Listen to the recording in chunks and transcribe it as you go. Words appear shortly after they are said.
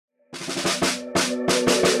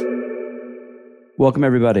Welcome,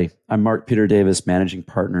 everybody. I'm Mark Peter Davis, managing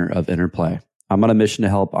partner of Interplay. I'm on a mission to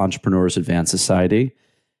help entrepreneurs advance society,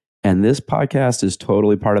 and this podcast is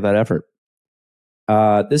totally part of that effort.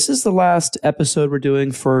 This is the last episode we're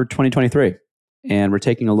doing for 2023, and we're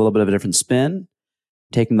taking a little bit of a different spin,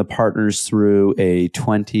 taking the partners through a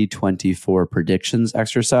 2024 predictions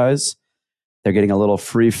exercise. They're getting a little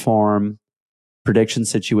free-form prediction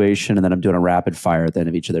situation, and then I'm doing a rapid fire at the end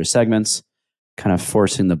of each of their segments, kind of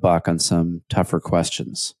forcing the buck on some tougher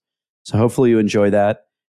questions. So hopefully you enjoy that.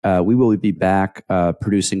 We will be back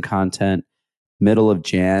producing content middle of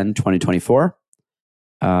Jan 2024.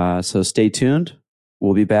 So stay tuned.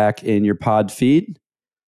 We'll be back in your pod feed.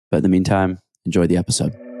 But in the meantime, enjoy the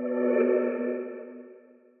episode.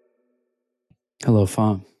 Hello,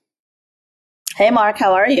 Fong. Hey, Mark.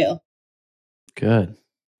 How are you? Good.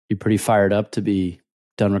 You pretty fired up to be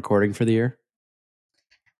done recording for the year?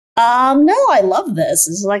 No, I love this.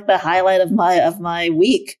 This is like the highlight of my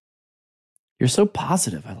week. You're so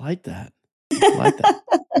positive. I like that. I like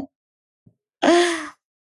that.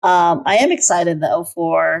 I am excited though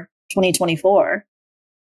for 2024.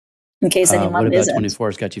 In case anyone what about isn't. 24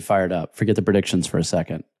 has got you fired up? Forget the predictions for a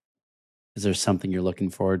second. Is there something you're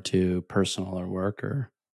looking forward to, personal or work,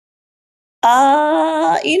 or?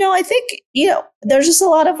 I think there's just a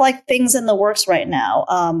lot of like things in the works right now.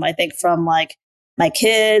 I think from like my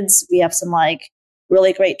kids, we have some like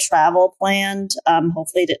really great travel planned.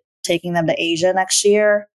 Hopefully taking them to Asia next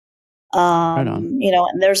year. Right on.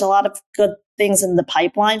 And there's a lot of good things in the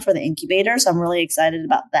pipeline for the incubator. So I'm really excited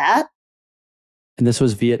about that. And this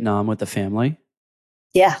was Vietnam with the family?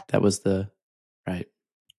 Yeah. That was right.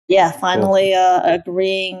 Yeah. Finally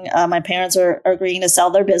agreeing. My parents are agreeing to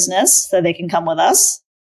sell their business so they can come with us.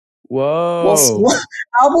 Whoa.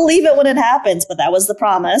 I'll believe it when it happens, but that was the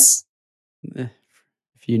promise.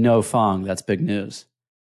 If you know Fong, that's big news.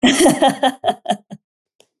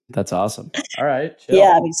 That's awesome. All right. Chill.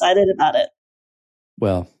 Yeah, I'm excited about it.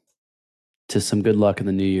 Well, to some good luck in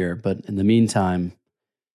the new year. But in the meantime,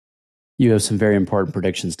 you have some very important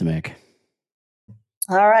predictions to make.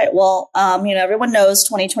 All right. Well, everyone knows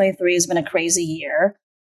 2023 has been a crazy year.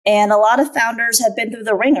 And a lot of founders have been through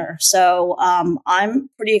the ringer. So I'm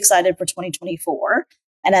pretty excited for 2024.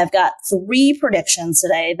 And I've got 3 predictions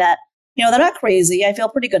today that, they're not crazy. I feel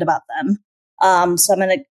pretty good about them. So I'm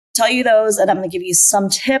going to tell you those, and I'm going to give you some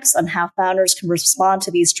tips on how founders can respond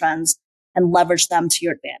to these trends and leverage them to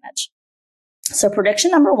your advantage. So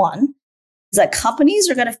prediction number 1 is that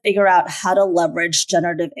companies are going to figure out how to leverage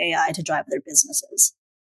generative AI to drive their businesses.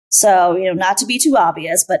 So, not to be too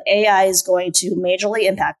obvious, but AI is going to majorly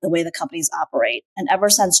impact the way the companies operate. And ever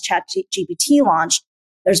since ChatGPT launched,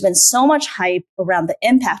 there's been so much hype around the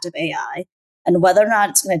impact of AI and whether or not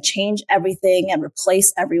it's going to change everything and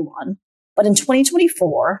replace everyone. But in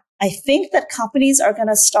 2024, I think that companies are going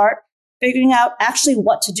to start figuring out actually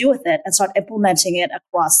what to do with it and start implementing it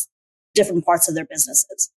across different parts of their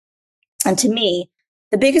businesses. And to me,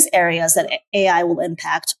 the biggest areas that AI will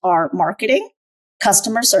impact are marketing,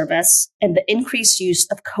 customer service, and the increased use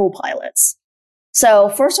of co-pilots. So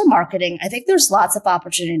first on marketing, I think there's lots of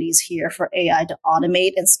opportunities here for AI to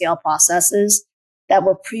automate and scale processes that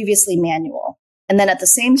were previously manual. And then at the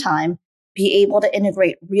same time, be able to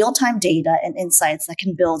integrate real-time data and insights that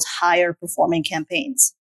can build higher performing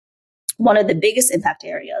campaigns. One of the biggest impact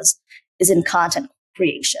areas is in content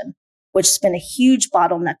creation, which has been a huge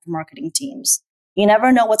bottleneck for marketing teams. You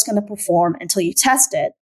never know what's going to perform until you test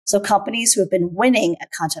it. So companies who have been winning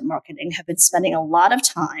at content marketing have been spending a lot of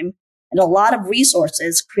time and a lot of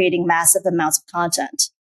resources creating massive amounts of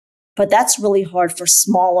content. But that's really hard for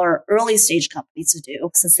smaller, early stage companies to do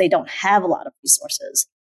since they don't have a lot of resources.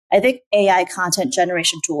 I think AI content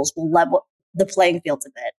generation tools will level the playing field a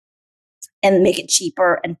bit and make it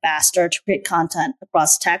cheaper and faster to create content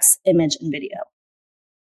across text, image, and video.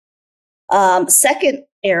 Second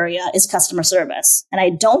area is customer service. And I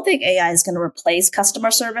don't think AI is going to replace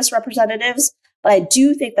customer service representatives, but I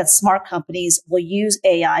do think that smart companies will use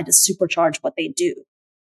AI to supercharge what they do.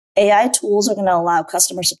 AI tools are going to allow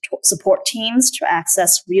customer support teams to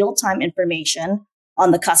access real-time information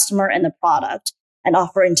on the customer and the product and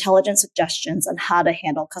offer intelligent suggestions on how to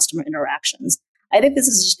handle customer interactions. I think this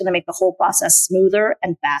is just going to make the whole process smoother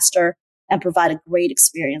and faster and provide a great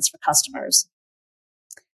experience for customers.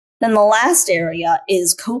 Then the last area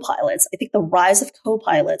is co-pilots. I think the rise of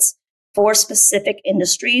co-pilots for specific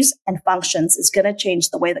industries and functions is going to change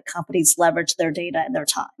the way that companies leverage their data and their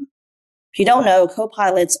time. If you don't know,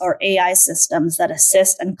 co-pilots are AI systems that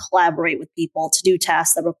assist and collaborate with people to do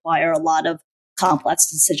tasks that require a lot of complex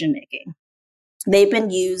decision making. They've been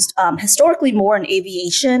used historically more in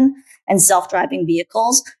aviation and self-driving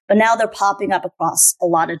vehicles, but now they're popping up across a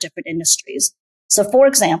lot of different industries. So for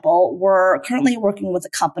example, we're currently working with a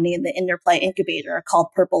company in the Interplay incubator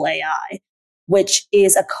called Purple AI, which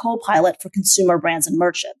is a co-pilot for consumer brands and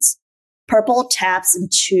merchants. Purple taps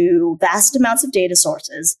into vast amounts of data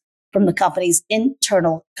sources from the company's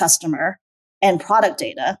internal customer and product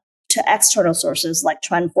data to external sources like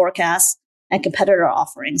trend forecasts and competitor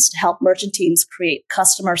offerings to help merchant teams create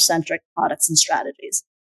customer-centric products and strategies.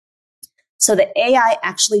 So the AI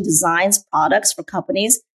actually designs products for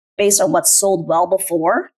companies based on what's sold well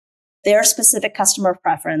before, their specific customer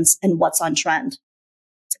preference, and what's on trend.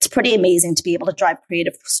 It's pretty amazing to be able to drive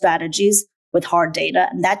creative strategies with hard data,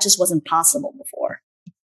 and that just wasn't possible before.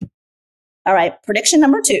 All right, prediction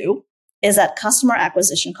number 2 is that customer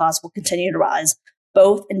acquisition costs will continue to rise,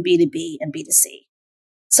 both in B2B and B2C.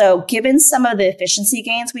 So given some of the efficiency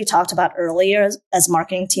gains we talked about earlier as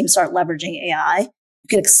marketing teams start leveraging AI, you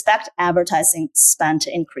can expect advertising spend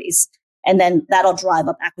to increase, and then that'll drive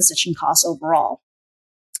up acquisition costs overall.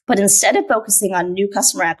 But instead of focusing on new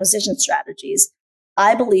customer acquisition strategies,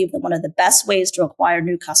 I believe that one of the best ways to acquire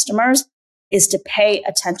new customers is to pay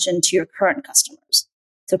attention to your current customers.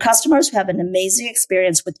 So customers who have an amazing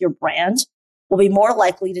experience with your brand will be more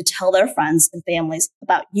likely to tell their friends and families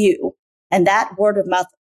about you. And that word of mouth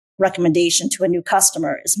recommendation to a new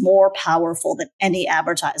customer is more powerful than any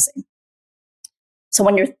advertising. So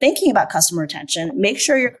when you're thinking about customer retention, make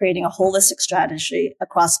sure you're creating a holistic strategy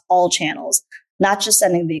across all channels, not just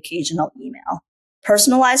sending the occasional email.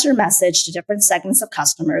 Personalize your message to different segments of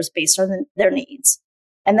customers based on their needs.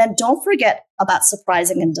 And then don't forget about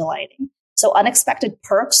surprising and delighting. So unexpected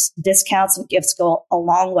perks, discounts, and gifts go a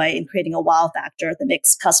long way in creating a wow factor that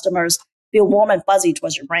makes customers feel warm and fuzzy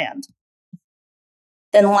towards your brand.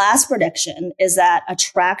 Then last prediction is that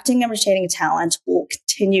attracting and retaining talent will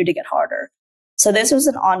continue to get harder. So this was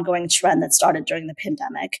an ongoing trend that started during the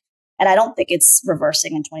pandemic, and I don't think it's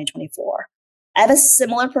reversing in 2024. I have a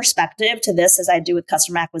similar perspective to this as I do with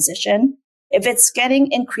customer acquisition. If it's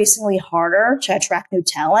getting increasingly harder to attract new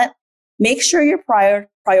talent, make sure you're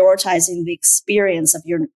prioritizing the experience of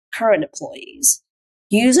your current employees.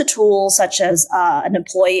 Use a tool such as an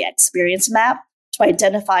employee experience map to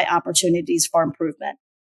identify opportunities for improvement.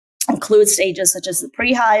 Include stages such as the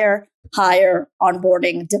pre-hire, hire,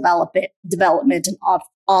 onboarding, development, and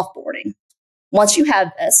offboarding. Once you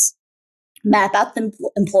have this, map out the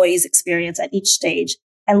employee's experience at each stage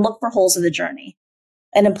and look for holes in the journey.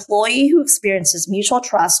 An employee who experiences mutual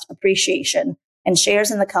trust, appreciation, and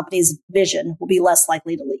shares in the company's vision will be less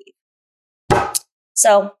likely to leave.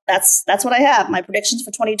 So that's what I have. My predictions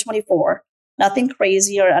for 2024. Nothing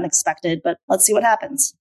crazy or unexpected, but let's see what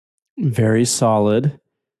happens. Very solid.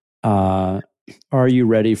 Are you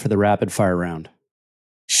ready for the rapid fire round?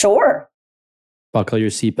 Sure. Buckle your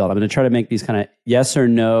seatbelt. I'm going to try to make these kind of yes or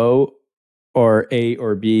no or A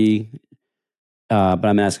or B. But I'm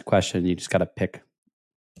going to ask a question. You just got to pick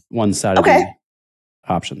one side of the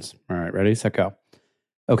options. All right, ready, set, go.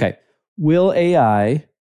 Okay. Will AI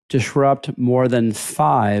disrupt more than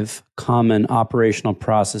 5 common operational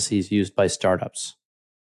processes used by startups?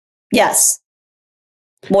 Yes.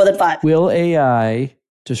 More than 5. Will AI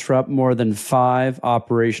disrupt more than 5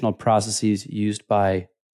 operational processes used by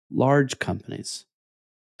large companies?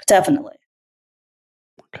 Definitely.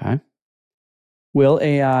 Okay. Will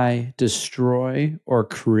AI destroy or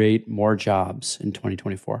create more jobs in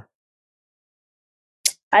 2024?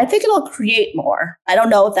 I think it'll create more. I don't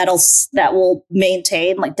know if that will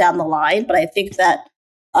maintain like down the line, but I think that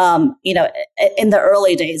in the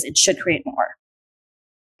early days it should create more.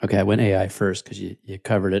 Okay, I went AI first because you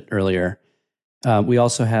covered it earlier. We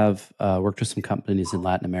also have worked with some companies in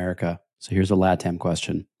Latin America. So here's a LATAM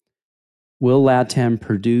question. Will LATAM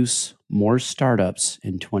produce more startups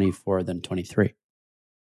in 24 than 23?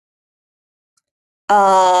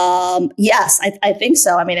 Yes, I think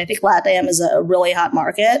so. I mean, I think LATAM is a really hot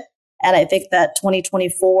market, and I think that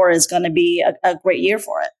 2024 is going to be a great year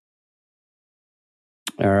for it.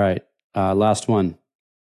 All right. Last one.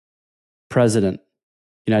 President,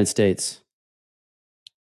 United States.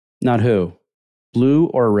 Not who. Blue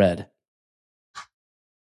or red?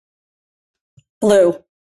 Blue.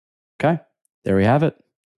 Okay. There we have it.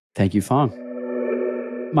 Thank you, Fong.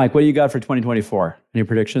 Mike, what do you got for 2024? Any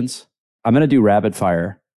predictions? I'm going to do rapid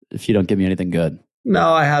fire if you don't give me anything good.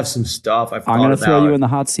 No, I have some stuff. I'm going to throw you in the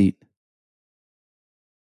hot seat.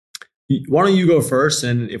 Why don't you go first?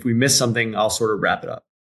 And if we miss something, I'll sort of wrap it up.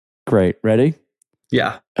 Great. Ready?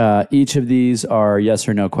 Yeah. Each of these are yes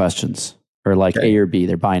or no questions, or like A or B.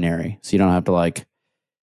 They're binary. So you don't have to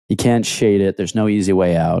you can't shade it. There's no easy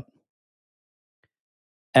way out.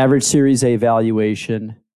 Average Series A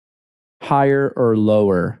valuation higher or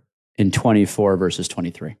lower in 24 versus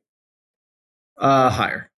 23?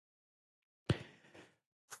 Higher.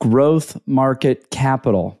 Growth market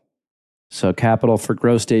capital. So capital for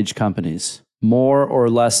growth stage companies, more or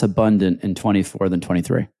less abundant in 24 than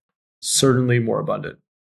 23? Certainly more abundant.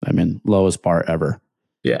 I mean, lowest bar ever.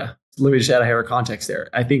 Yeah. Let me just add a hair of context there.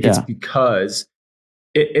 I think it's because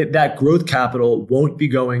that growth capital won't be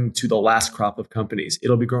going to the last crop of companies.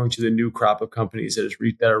 It'll be going to the new crop of companies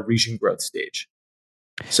that are reaching growth stage.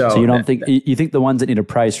 So you don't think you think the ones that need a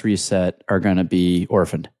price reset are going to be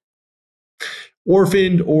orphaned?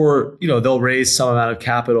 Orphaned, or they'll raise some amount of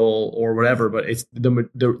capital or whatever. But it's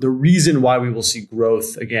the reason why we will see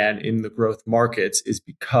growth again in the growth markets is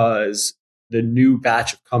because the new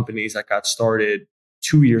batch of companies that got started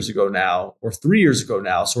 2 years ago now, or 3 years ago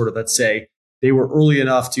now, sort of, let's say, they were early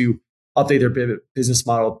enough to update their business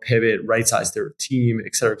model, pivot, right size their team,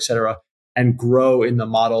 et cetera, and grow in the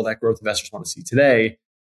model that growth investors want to see today.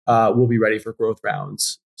 Will be ready for growth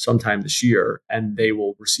rounds sometime this year, and they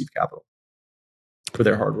will receive capital for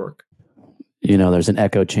their hard work. There's an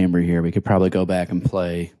echo chamber here. We could probably go back and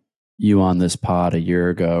play you on this pod a year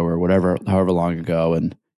ago or whatever, however long ago,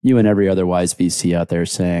 and you and every other wise VC out there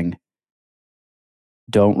saying,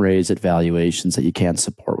 don't raise at valuations that you can't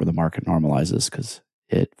support when the market normalizes, because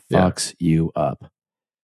it fucks you up.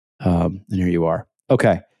 And here you are.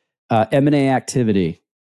 Okay. M&A activity,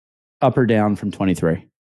 up or down from 23?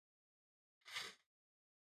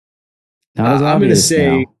 I'm going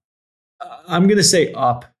to say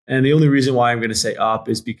up. And the only reason why I'm going to say up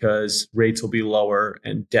is because rates will be lower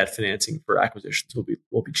and debt financing for acquisitions will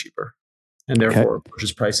be cheaper. And therefore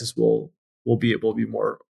purchase prices will be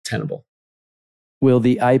more tenable. Will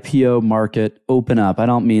the IPO market open up? I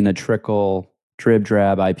don't mean a trickle, drib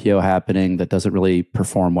drab IPO happening that doesn't really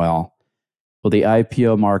perform well. Will the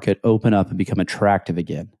IPO market open up and become attractive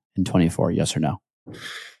again in 24? Yes or no?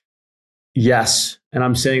 Yes. And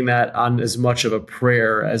I'm saying that on as much of a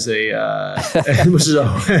prayer as it's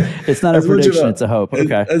not a prediction, it's a hope.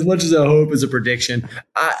 Okay. As much as a hope as a prediction.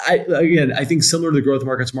 I think similar to the growth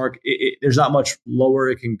markets, Mark, there's not much lower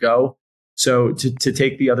it can go. So to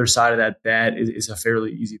take the other side of that bet is a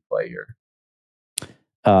fairly easy play here.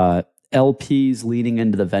 LPs leaning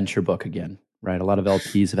into the venture book again, right? A lot of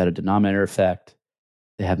LPs have had a denominator effect.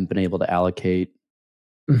 They haven't been able to allocate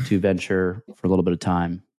to venture for a little bit of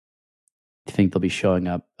time. Do you think they'll be showing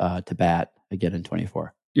up to bat again in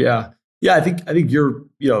 24? Yeah. I think you're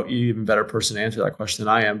even better person to answer that question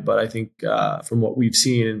than I am. But I think from what we've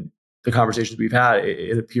seen in the conversations we've had,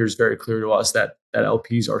 it appears very clear to us that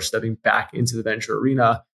LPs are stepping back into the venture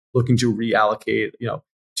arena, looking to reallocate,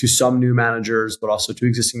 to some new managers, but also to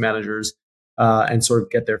existing managers, and sort of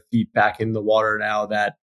get their feet back in the water now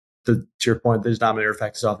that to your point, the denominator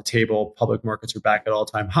effect is off the table. Public markets are back at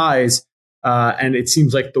all-time highs. And it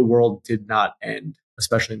seems like the world did not end,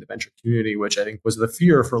 especially in the venture community, which I think was the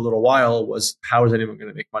fear for a little while, was how is anyone going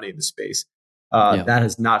to make money in this space? That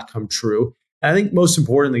has not come true. And I think most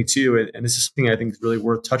importantly too, and this is something I think is really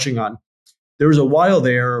worth touching on, there was a while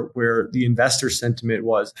there where the investor sentiment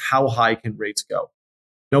was, how high can rates go?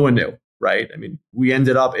 No one knew, right? I mean,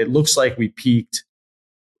 it looks like we peaked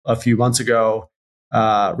a few months ago.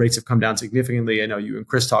 Rates have come down significantly. I know you and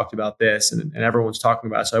Chris talked about this and everyone's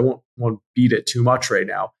talking about it, so I won't beat it too much right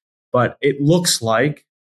now. But it looks like,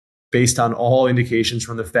 based on all indications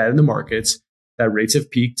from the Fed and the markets, that rates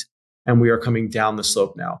have peaked and we are coming down the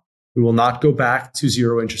slope now. We will not go back to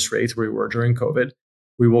zero interest rates where we were during COVID.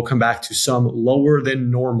 We will come back to some lower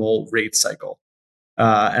than normal rate cycle.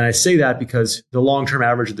 And I say that because the long-term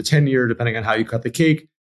average of the 10-year, depending on how you cut the cake,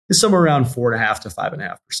 is somewhere around 4.5% to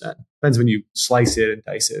 5.5%. Depends when you slice it and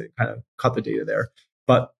dice it and kind of cut the data there.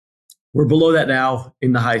 But we're below that now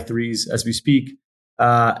in the high threes as we speak.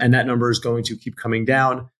 And that number is going to keep coming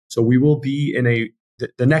down. So we will be in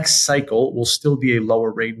the next cycle will still be a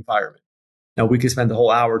lower rate environment. Now, we could spend the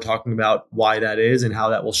whole hour talking about why that is and how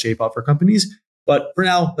that will shape up for companies. But for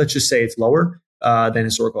now, let's just say it's lower than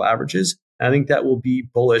historical averages. And I think that will be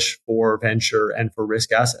bullish for venture and for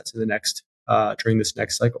risk assets in the next during this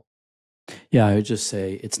next cycle. Yeah, I would just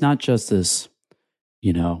say it's not just this,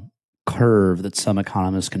 curve that some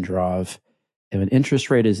economists can draw of if an interest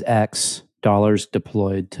rate is X, dollars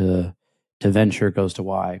deployed to venture goes to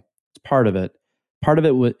Y. It's part of it. Part of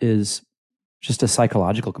it is just a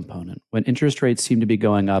psychological component. When interest rates seem to be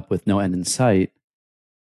going up with no end in sight,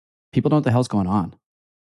 people don't know what the hell's going on.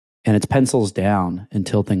 And it's pencils down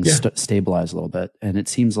until things stabilize a little bit. And it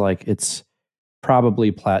seems like it's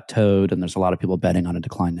probably plateaued and there's a lot of people betting on a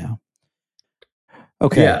decline now.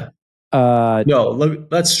 Okay. Yeah. No,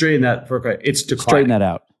 let's straighten that for a quick. It's declining. Straighten that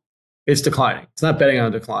out. it's declining. It's not betting on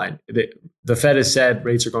a decline. The Fed has said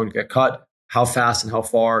rates are going to get cut. How fast and how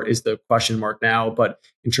far is the question mark now. But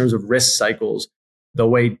in terms of risk cycles, the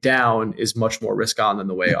way down is much more risk on than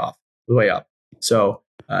the way up. So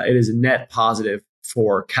it is a net positive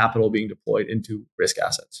for capital being deployed into risk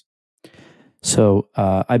assets. So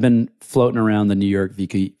I've been floating around the New York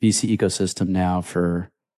VC ecosystem now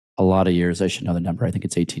for a lot of years. I should know the number. I think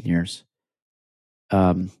it's 18 years.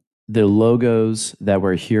 The logos that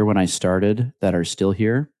were here when I started that are still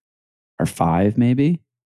here are 5 maybe.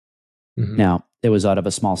 Mm-hmm. Now, it was out of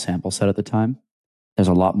a small sample set at the time. There's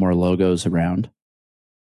a lot more logos around.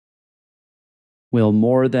 Well,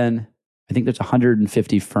 I think there's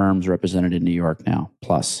 150 firms represented in New York now,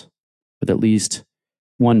 plus, with at least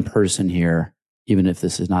one person here, even if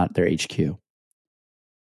this is not their HQ.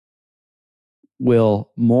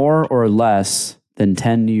 Will more or less than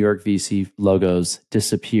 10 New York VC logos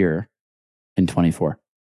disappear in 24?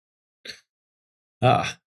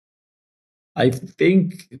 I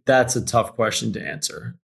think that's a tough question to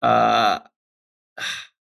answer. I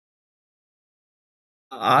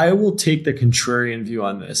will take the contrarian view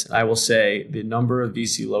on this, and I will say the number of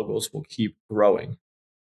VC logos will keep growing,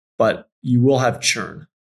 but you will have churn.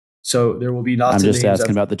 So there will be lots of names. I'm just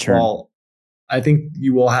asking about the churn. I think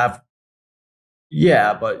you will have,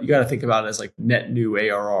 yeah, but you got to think about it as like net new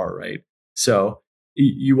ARR, right? So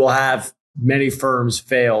you will have many firms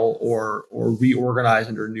fail or reorganize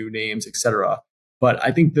under new names, et cetera. But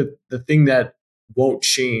I think that the thing that won't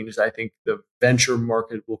change is I think the venture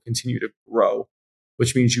market will continue to grow,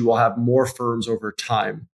 which means you will have more firms over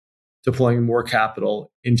time deploying more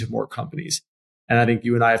capital into more companies. And I think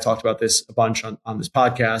you and I have talked about this a bunch on this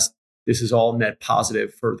podcast. This is all net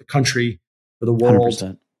positive for the country, for the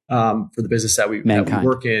world, for the business that we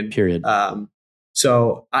work in. Period.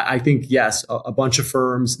 So I think, yes, a bunch of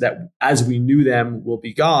firms that as we knew them will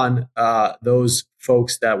be gone. Those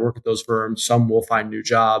folks that work at those firms, some will find new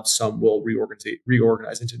jobs, some will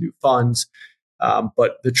reorganize into new funds.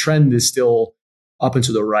 But the trend is still up and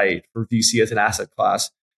to the right for VC as an asset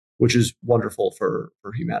class, which is wonderful for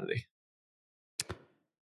humanity.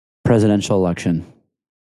 Presidential election,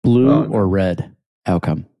 blue or red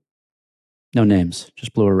outcome? No names,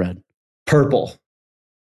 just blue or red. Purple.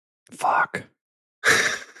 Fuck.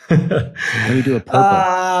 How do we do a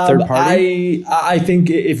purple? Third party? I think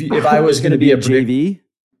if I was going to be a JV,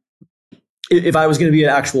 if I was going to be an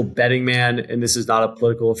actual betting man, and this is not a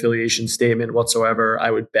political affiliation statement whatsoever,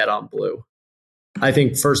 I would bet on blue. I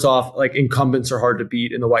think first off, like incumbents are hard to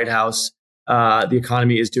beat in the White House. The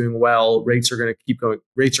economy is doing well. Rates are going to keep going.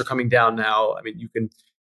 Rates are coming down now. I mean, you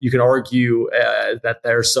can argue that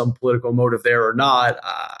there's some political motive there or not.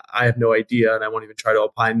 I have no idea, and I won't even try to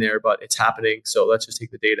opine there, but it's happening. So let's just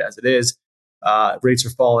take the data as it is. Rates are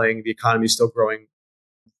falling. The economy is still growing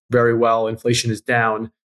very well. Inflation is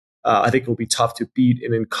down. I think it will be tough to beat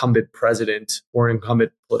an incumbent president or an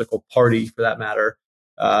incumbent political party, for that matter,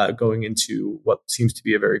 going into what seems to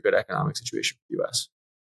be a very good economic situation for the U.S.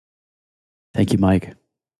 Thank you, Mike.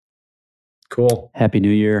 Cool. Happy New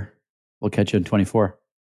Year. We'll catch you in 24.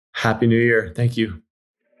 Happy New Year. Thank you.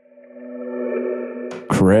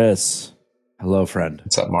 Chris. Hello, friend.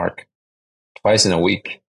 What's up, Mark? Twice in a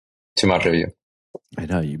week. Too much of you. I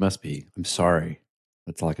know, you must be. I'm sorry.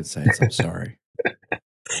 That's all I can say is I'm sorry.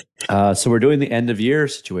 So we're doing the end of year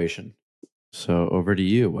situation. So over to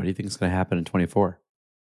you. What do you think is going to happen in 24?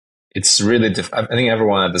 It's really I think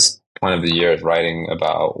everyone at this point of the year is writing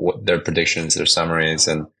about what their predictions, their summaries,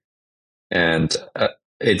 and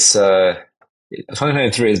it's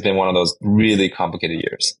 2023 has been one of those really complicated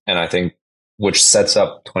years, and I think which sets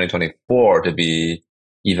up 2024 to be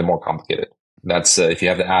even more complicated. That's if you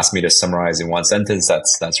have to ask me to summarize in one sentence,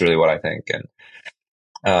 that's really what I think, and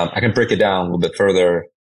I can break it down a little bit further,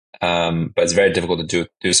 but it's very difficult to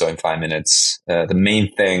do so in 5 minutes. The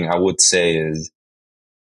main thing I would say is,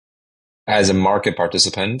 as a market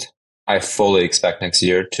participant, I fully expect next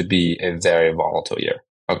year to be a very volatile year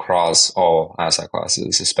across all asset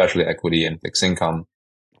classes, especially equity and fixed income.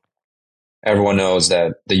 Everyone knows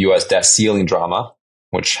that the US debt ceiling drama,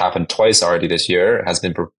 which happened twice already this year, has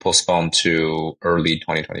been postponed to early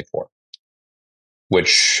 2024,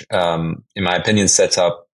 which, in my opinion, sets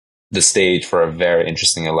up the stage for a very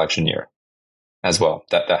interesting election year as well.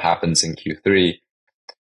 That happens in Q3.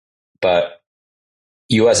 But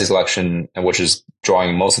US election, which is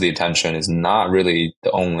drawing most of the attention, is not really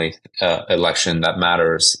the only election that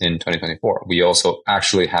matters in 2024. We also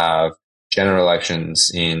actually have general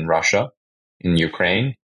elections in Russia, in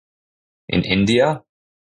Ukraine, in India,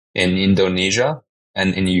 in Indonesia,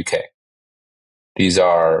 and in the UK. These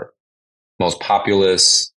are most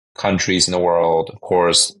populous countries in the world. Of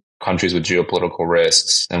course, countries with geopolitical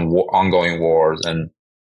risks and ongoing wars and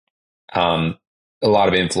a lot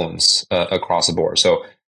of influence across the board. So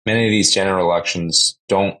many of these general elections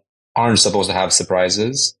aren't supposed to have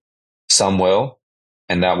surprises. Some will,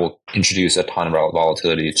 and that will introduce a ton of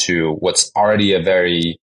volatility to what's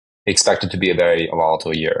already expected to be a very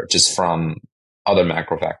volatile year, just from other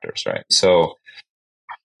macro factors, right? So,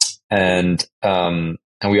 and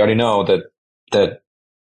we already know that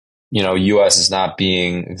U.S. is not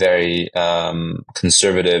being very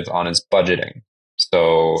conservative on its budgeting.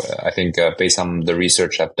 So I think based on the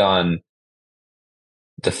research I've done,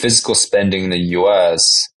 the fiscal spending in the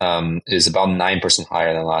U.S. Is about 9%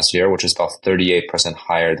 higher than last year, which is about 38%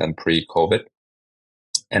 higher than pre-COVID.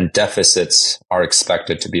 And deficits are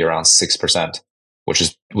expected to be around 6%,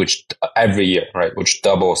 which every year, right, which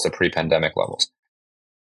doubles the pre-pandemic levels.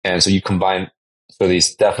 And so you combine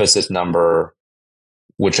these deficit number,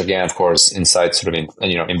 which again, of course, invites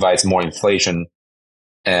more inflation,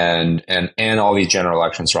 and all these general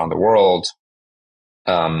elections around the world,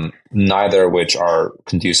 neither of which are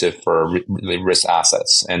conducive for risk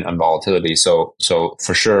assets and volatility. So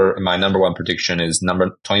for sure, my number one prediction is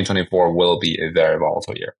 2024 will be a very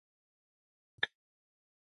volatile year.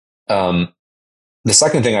 The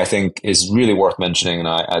second thing I think is really worth mentioning, and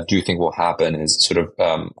I do think will happen, is sort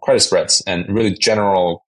of credit spreads and really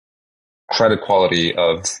general credit quality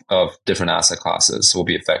of different asset classes will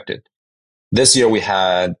be affected. This year we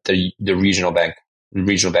had the regional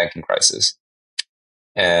banking crisis.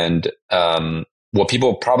 And what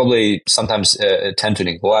people probably sometimes tend to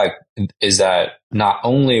neglect is that not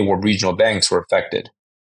only were regional banks were affected,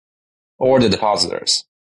 or the depositors,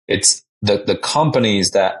 it's the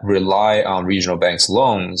companies that rely on regional banks'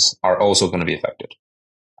 loans are also going to be affected.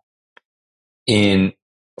 In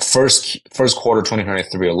first quarter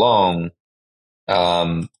 2023 alone,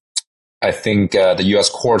 I think the U.S.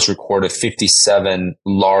 courts recorded 57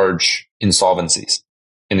 large insolvencies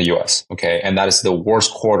in the U.S. Okay, and that is the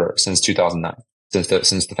worst quarter since 2009,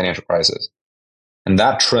 since the financial crisis, and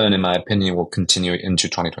that trend, in my opinion, will continue into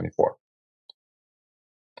 2024.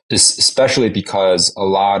 Especially because a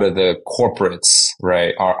lot of the corporates,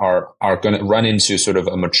 right, are going to run into sort of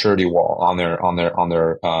a maturity wall on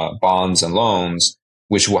their bonds and loans,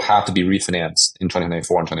 which will have to be refinanced in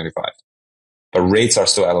 2024 and 2025. But rates are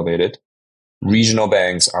still elevated. Regional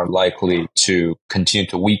banks are likely to continue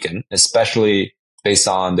to weaken, especially based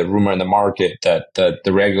on the rumor in the market that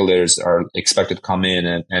the regulators are expected to come in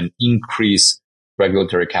and increase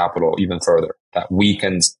regulatory capital even further. That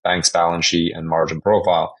weakens banks' balance sheet and margin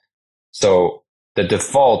profile. So the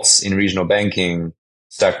defaults in regional banking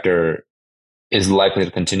sector is likely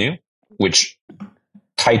to continue, which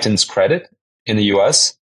tightens credit in the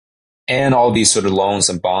US. And all these sort of loans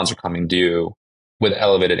and bonds are coming due with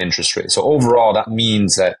elevated interest rates. So overall, that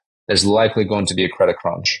means that there's likely going to be a credit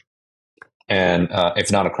crunch, and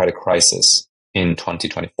if not a credit crisis, in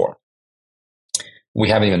 2024. We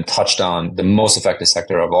haven't even touched on the most affected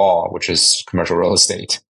sector of all, which is commercial real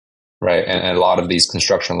estate, right? And a lot of these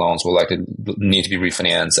construction loans will likely need to be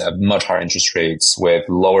refinanced at much higher interest rates with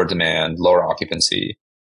lower demand, lower occupancy.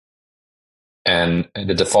 And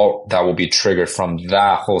the default that will be triggered from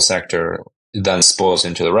that whole sector then spills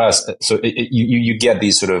into the rest. So you get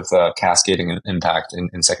these sort of cascading impact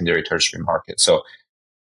in secondary, tertiary markets. So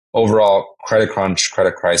overall, credit crunch,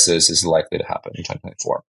 credit crisis is likely to happen in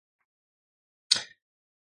 2024.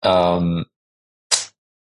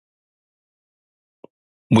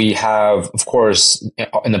 We have, of course,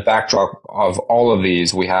 in the backdrop of all of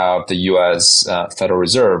these, we have the U.S. Federal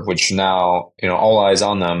Reserve, which now, all eyes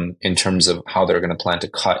on them in terms of how they're going to plan to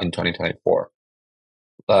cut in 2024.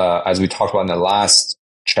 As we talked about in the last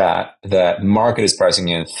chat, that market is pricing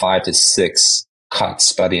in 5 to 6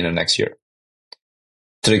 cuts by the end of next year.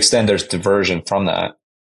 To the extent there's diversion from that,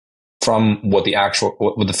 from what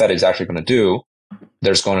the Fed is actually going to do,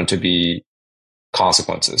 there's going to be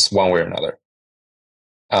consequences one way or another.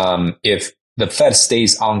 If the Fed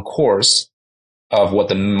stays on course of what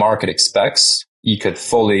the market expects, you could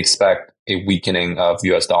fully expect a weakening of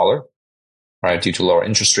US dollar, right, due to lower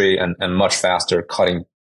interest rate and much faster cutting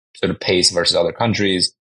sort of pace versus other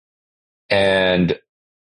countries. And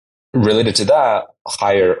related to that,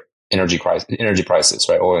 higher energy prices,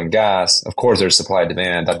 right, oil and gas. Of course, there's supply and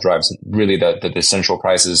demand that drives really the central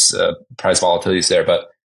prices, price volatilities there, but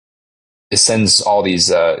since all these,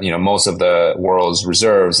 most of the world's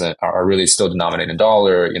reserves are really still denominated in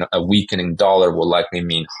dollar, a weakening dollar will likely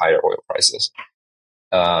mean higher oil prices.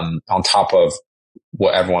 On top of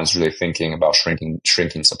what everyone's really thinking about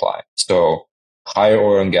shrinking supply. So higher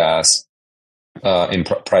oil and gas, in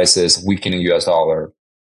prices, weakening US dollar,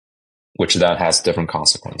 which that has different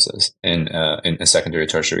consequences in secondary,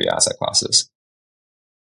 tertiary asset classes.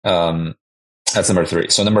 That's number 3.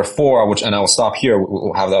 So number 4, and I'll stop here.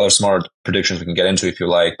 We'll have the other smart predictions we can get into if you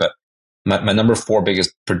like. But my number 4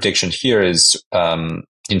 biggest prediction here is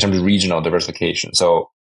in terms of regional diversification. So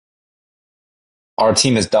our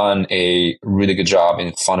team has done a really good job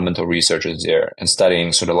in fundamental researches there and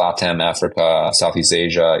studying sort of LATAM, Africa, Southeast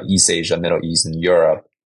Asia, East Asia, Middle East, and Europe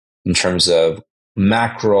in terms of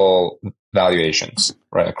macro valuations,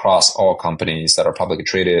 right, across all companies that are publicly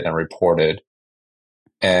traded and reported.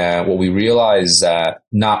 And what we realize is that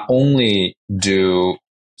not only do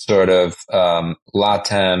sort of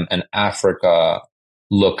LATAM and Africa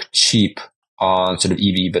look cheap on sort of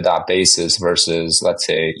EV/EBITDA basis versus, let's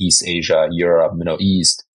say, East Asia, Europe, Middle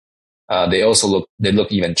East, they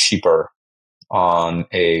look even cheaper on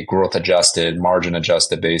a growth adjusted, margin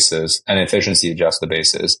adjusted basis and efficiency adjusted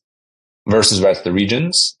basis versus the rest of the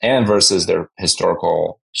regions and versus their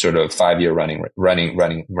historical sort of 5-year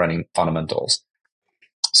running fundamentals.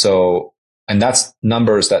 So, and that's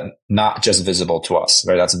numbers that not just visible to us,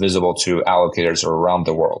 right? That's visible to allocators around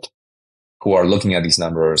the world who are looking at these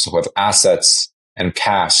numbers, who have assets and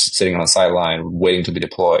cash sitting on the sideline waiting to be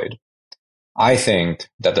deployed. I think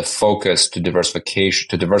that the focus to diversify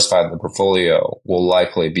the portfolio will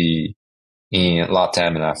likely be in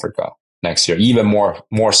LATAM and Africa next year, even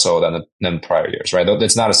more so than prior years, right?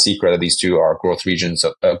 It's not a secret that these two are growth engines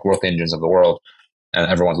of the world, and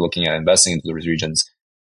everyone's looking at investing into those regions.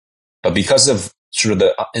 But because of sort of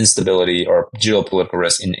the instability or geopolitical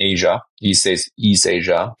risk in Asia, East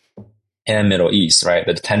Asia, and Middle East, right,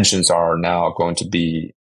 the tensions are now going to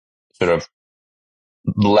be sort of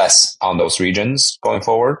less on those regions going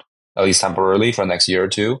forward, at least temporarily for the next year or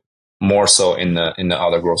two, more so in the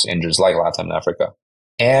other growth engines like Latin and Africa.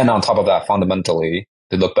 And on top of that, fundamentally,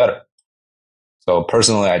 they look better. So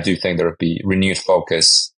personally, I do think there would be renewed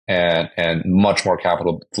focus and much more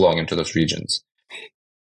capital flowing into those regions,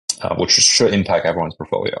 which should impact everyone's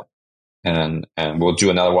portfolio. And we'll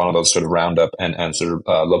do another one of those sort of roundup and sort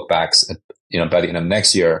of look backs at, by the end of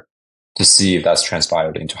next year to see if that's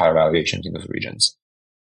transpired into higher valuations in those regions.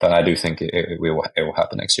 But I do think it will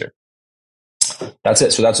happen next year. That's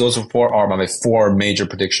it. So those are my 4 major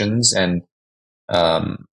predictions, and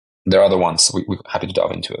there are other ones we're happy to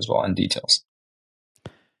dive into as well in details.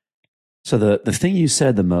 So the thing you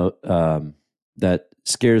said that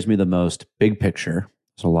scares me the most, big picture,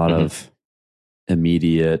 there's a lot of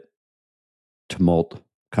immediate tumult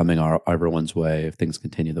coming everyone's way if things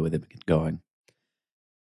continue the way they've been going,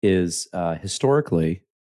 is historically,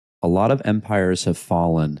 a lot of empires have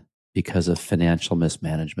fallen because of financial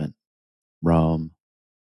mismanagement. Rome,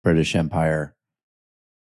 British Empire,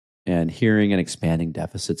 and hearing an expanding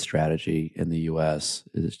deficit strategy in the US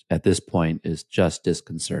at this point is just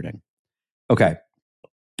disconcerting. Okay,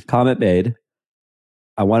 comment made.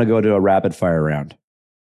 I want to go to a rapid fire round.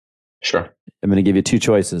 Sure. I'm going to give you 2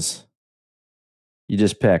 choices. You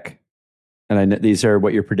just pick. And I know these are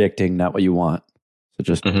what you're predicting, not what you want. So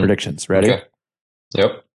just predictions. Ready? Okay.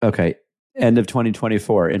 Yep. Okay. End of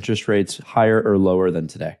 2024, interest rates higher or lower than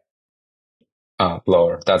today?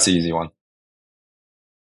 Lower. That's the easy one.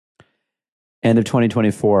 End of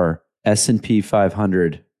 2024, S&P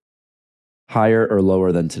 500 higher or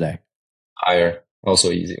lower than today? Higher. Also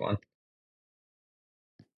easy one.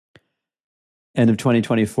 End of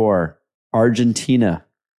 2024, Argentina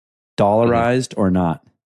dollarized or not?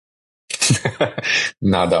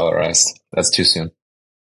 Not dollarized. That's too soon.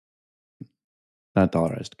 Not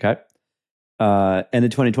dollarized. Okay. End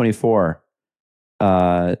of 2024,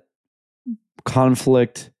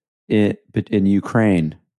 conflict in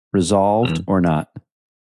Ukraine resolved or not?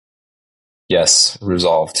 Yes,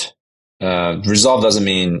 resolved. Resolved doesn't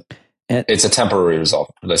mean it's a temporary resolve.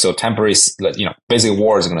 So temporary, basically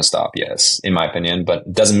war is going to stop, yes, in my opinion, but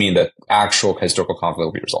it doesn't mean that actual historical conflict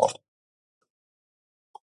will be resolved.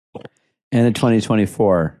 And in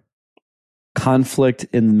 2024, conflict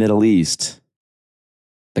in the Middle East,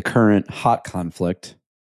 the current hot conflict,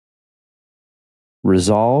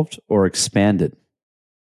 resolved or expanded?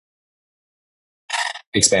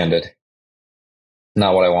 Expanded.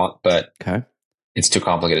 Not what I want, but okay. It's too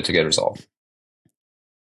complicated to get resolved.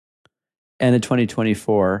 And in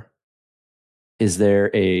 2024, is there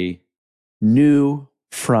a new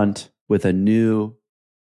front with a new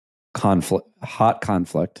conflict, hot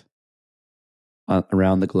conflict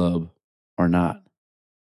around the globe or not?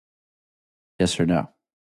 Yes or no?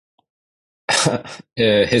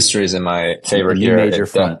 History is in my favor here. Major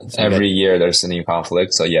front. Every year there's a new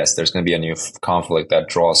conflict. So yes, there's going to be a new conflict that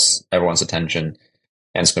draws everyone's attention,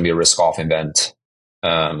 and it's going to be a risk-off event.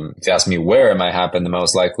 If you ask me where it might happen the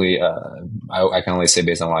most likely, I can only say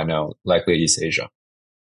based on what I know, likely East Asia.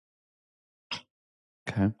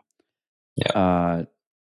 Okay. Yeah.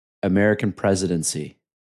 American presidency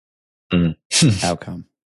outcome,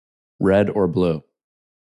 red or blue?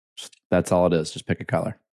 That's all it is. Just pick a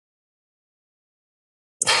color.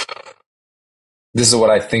 This is what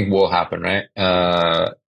I think will happen,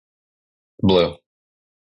 right? Blue.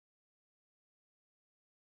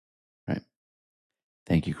 Right.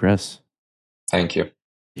 Thank you, Chris. Thank you.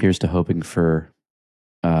 Here's to hoping for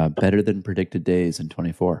better than predicted days in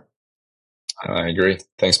 24. I agree.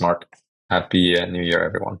 Thanks, Mark. Happy New Year,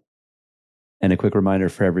 everyone. And a quick reminder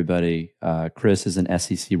for everybody, Chris is an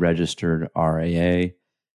SEC registered RIA.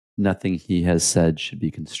 Nothing he has said should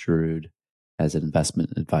be construed as an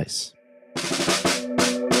investment advice.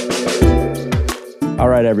 All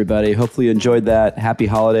right, everybody. Hopefully you enjoyed that. Happy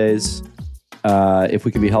holidays. If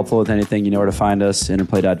we can be helpful with anything, you know where to find us,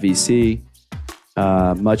 interplay.vc.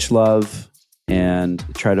 Much love, and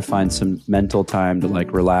try to find some mental time to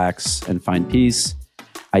relax and find peace.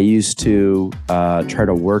 I used to try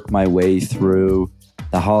to work my way through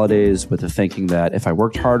the holidays with the thinking that if I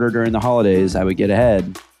worked harder during the holidays, I would get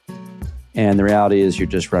ahead. And the reality is you're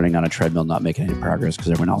just running on a treadmill, not making any progress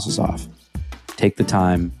because everyone else is off. Take the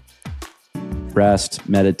time, rest,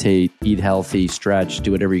 meditate, eat healthy, stretch,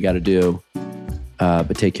 do whatever you got to do.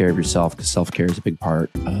 But take care of yourself, because self-care is a big part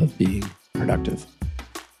of being productive.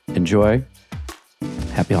 Enjoy.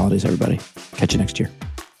 Happy holidays, everybody. Catch you next year.